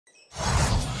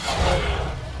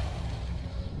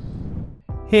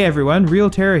Hey everyone, Real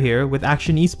Terror here with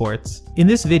Akshon Esports. In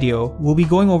this video, we'll be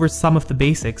going over some of the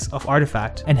basics of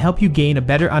Artifact and help you gain a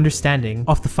better understanding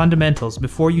of the fundamentals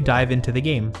before you dive into the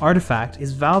game. Artifact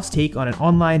is Valve's take on an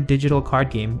online digital card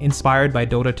game inspired by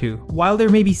Dota 2. While there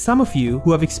may be some of you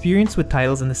who have experience with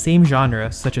titles in the same genre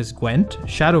such as Gwent,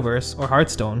 Shadowverse, or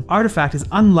Hearthstone, Artifact is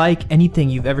unlike anything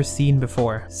you've ever seen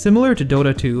before. Similar to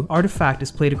Dota 2, Artifact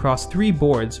is played across 3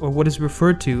 boards, or what is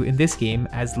referred to in this game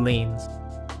as lanes.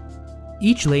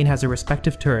 Each lane has a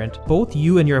respective turret. Both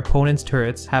you and your opponent's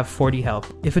turrets have 40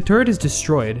 health. If a turret is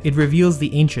destroyed, it reveals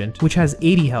the Ancient, which has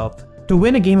 80 health. To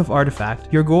win a game of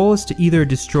Artifact, your goal is to either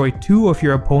destroy 2 of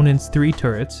your opponent's 3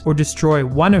 turrets, or destroy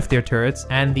 1 of their turrets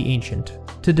and the Ancient.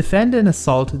 To defend and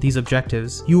assault these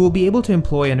objectives, you will be able to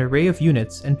employ an array of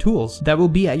units and tools that will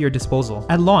be at your disposal.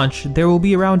 At launch, there will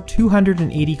be around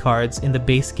 280 cards in the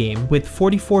base game, with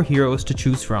 44 heroes to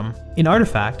choose from. In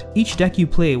Artifact, each deck you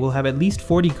play will have at least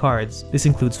 40 cards. This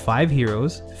includes 5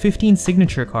 heroes, 15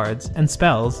 signature cards, and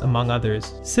spells, among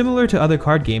others. Similar to other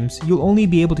card games, you'll only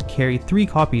be able to carry 3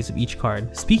 copies of each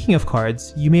card. Speaking of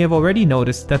cards, you may have already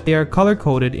noticed that they are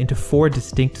color-coded into 4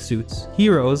 distinct suits.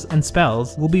 Heroes and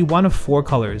spells will be one of 4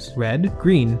 colors: red,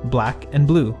 green, black, and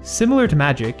blue. Similar to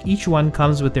Magic, each one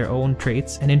comes with their own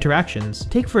traits and interactions.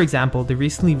 Take for example the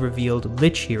recently revealed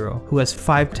Lich hero, who has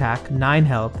 5 attack, 9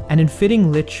 health, and in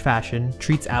fitting Lich fashion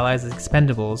treats allies as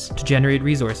expendables to generate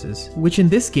resources, which in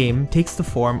this game takes the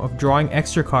form of drawing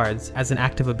extra cards as an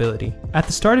active ability. At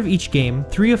the start of each game,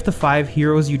 3 of the 5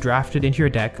 heroes you drafted into your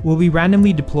deck will be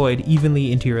randomly deployed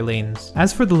evenly into your lanes.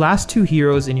 As for the last 2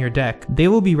 heroes in your deck, they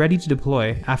will be ready to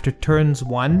deploy after turns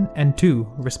 1 and 2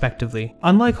 respectively.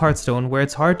 Unlike Hearthstone, where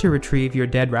it's hard to retrieve your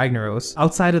dead Ragnaros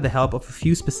outside of the help of a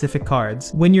few specific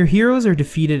cards, when your heroes are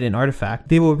defeated in Artifact,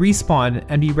 they will respawn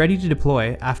and be ready to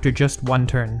deploy after just 1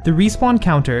 turn. The respawn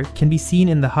counter can be seen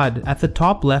in the HUD at the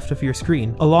top left of your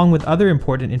screen, along with other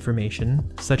important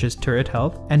information such as turret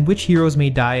health and which heroes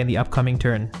may die in the upcoming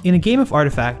turn. In a game of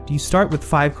Artifact, you start with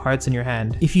 5 cards in your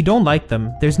hand. If you don't like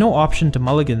them, there's no option to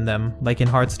mulligan them like in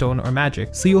Hearthstone or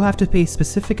Magic, so you'll have to pay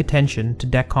specific attention to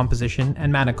deck composition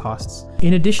and mana costs.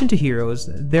 In addition to heroes,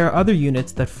 there are other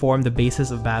units that form the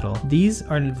basis of battle. These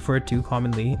are referred to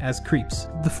commonly as creeps.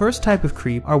 The first type of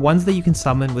creep are ones that you can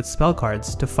summon with spell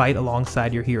cards to fight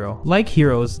alongside your hero. Like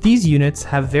heroes, these units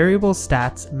have variable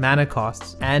stats, mana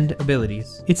costs, and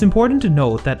abilities. It's important to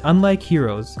note that unlike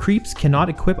heroes, creeps cannot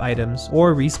equip items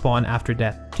or respawn after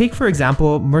death. Take for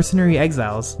example Mercenary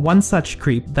Exiles, one such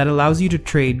creep that allows you to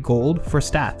trade gold for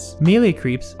stats. Melee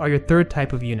creeps are your third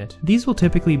type of unit. These will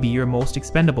typically be your most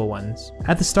expendable ones.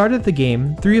 At the start of the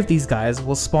game, 3 of these guys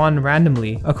will spawn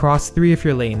randomly across 3 of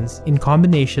your lanes in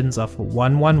combinations of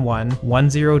 111,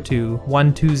 102,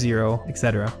 120,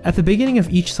 etc. At the beginning of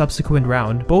each subsequent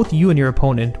round, both you and your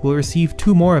opponent will receive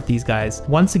 2 more of these guys,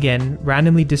 once again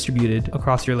randomly distributed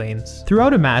across your lanes.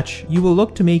 Throughout a match, you will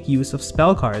look to make use of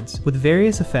spell cards with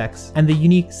various effects and the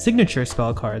unique signature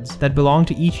spell cards that belong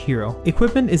to each hero.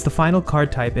 Equipment is the final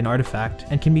card type in Artifact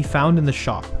and can be found in the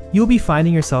shop. You'll be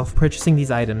finding yourself purchasing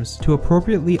these items to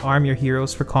appropriately arm your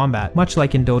heroes for combat, much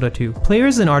like in Dota 2.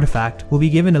 Players in Artifact will be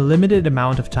given a limited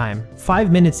amount of time,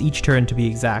 5 minutes each turn to be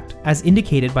exact, as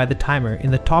indicated by the timer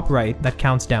in the top right that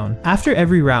counts down. After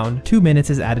every round, 2 minutes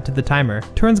is added to the timer.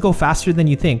 Turns go faster than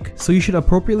you think, so you should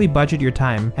appropriately budget your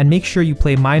time and make sure you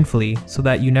play mindfully so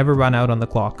that you never run out on the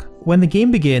clock. When the game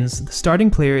begins, the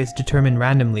starting player is determined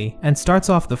randomly and starts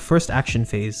off the first action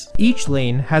phase. Each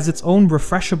lane has its own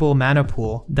refreshable mana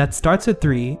pool that starts at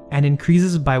 3 and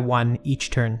increases by 1 each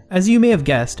turn. As you may have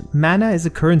guessed, mana is a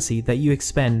currency that you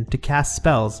expend to cast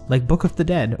spells like Book of the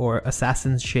Dead or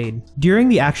Assassin's Shade. During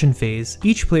the action phase,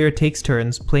 each player takes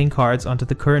turns playing cards onto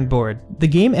the current board. The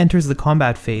game enters the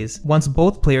combat phase once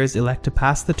both players elect to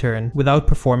pass the turn without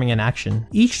performing an action.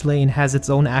 Each lane has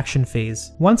its own action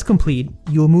phase. Once complete,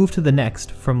 you'll move to the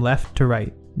next from left to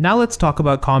right. Now let's talk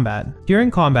about combat.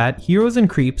 During combat, heroes and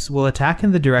creeps will attack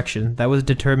in the direction that was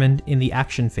determined in the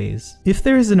action phase. If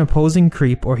there is an opposing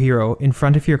creep or hero in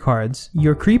front of your cards,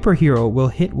 your creep or hero will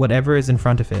hit whatever is in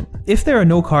front of it. If there are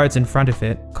no cards in front of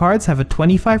it, cards have a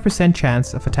 25%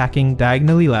 chance of attacking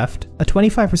diagonally left, a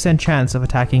 25% chance of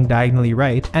attacking diagonally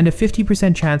right, and a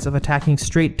 50% chance of attacking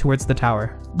straight towards the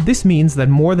tower. This means that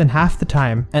more than half the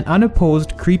time, an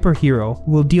unopposed creep or hero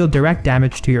will deal direct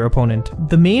damage to your opponent.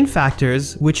 The main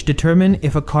factors which determine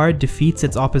if a card defeats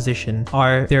its opposition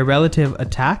are their relative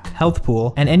attack, health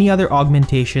pool, and any other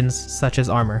augmentations such as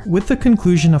armor. With the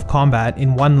conclusion of combat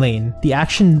in one lane, the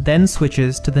action then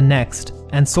switches to the next,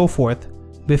 and so forth,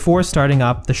 before starting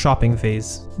up the shopping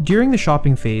phase. During the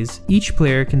shopping phase, each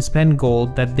player can spend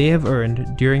gold that they have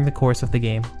earned during the course of the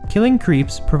game. Killing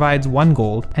creeps provides 1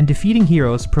 gold, and defeating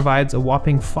heroes provides a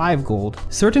whopping 5 gold.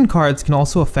 Certain cards can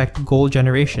also affect gold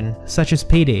generation, such as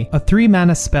Payday, a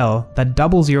 3-mana spell that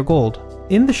doubles your gold.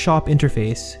 In the shop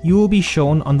interface, you will be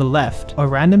shown on the left a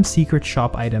random secret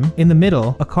shop item, in the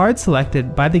middle a card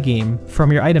selected by the game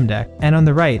from your item deck, and on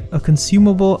the right a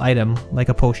consumable item like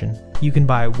a potion. You can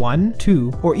buy 1,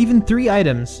 2, or even 3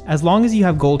 items as long as you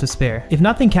have gold to spare. If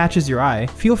nothing catches your eye,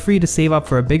 feel free to save up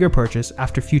for a bigger purchase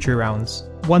after future rounds.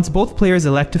 Once both players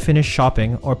elect to finish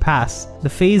shopping or pass, the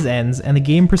phase ends and the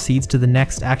game proceeds to the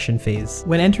next action phase.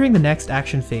 When entering the next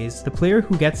action phase, the player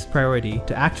who gets priority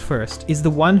to act first is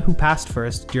the one who passed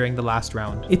first during the last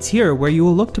round. It's here where you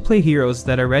will look to play heroes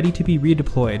that are ready to be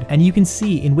redeployed, and you can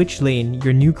see in which lane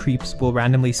your new creeps will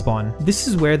randomly spawn. This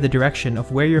is where the direction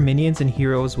of where your minions and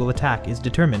heroes will attack is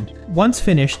determined. Once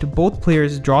finished, both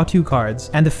players draw 2 cards,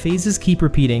 and the phases keep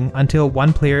repeating until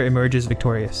one player emerges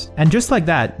victorious. And just like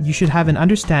that, you should have an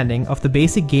understanding of the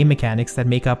basic game mechanics that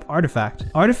make up Artifact.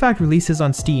 Artifact releases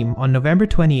on Steam on November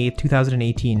 28,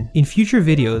 2018. In future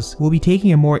videos, we'll be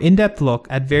taking a more in-depth look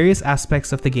at various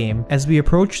aspects of the game as we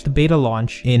approach the beta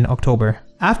launch in October.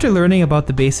 After learning about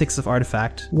the basics of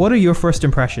Artifact, what are your first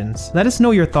impressions? Let us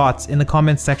know your thoughts in the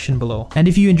comments section below. And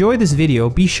if you enjoyed this video,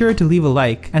 be sure to leave a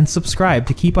like and subscribe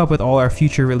to keep up with all our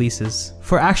future releases.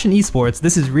 For Akshon Esports,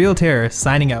 this is Real Terror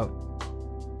signing out.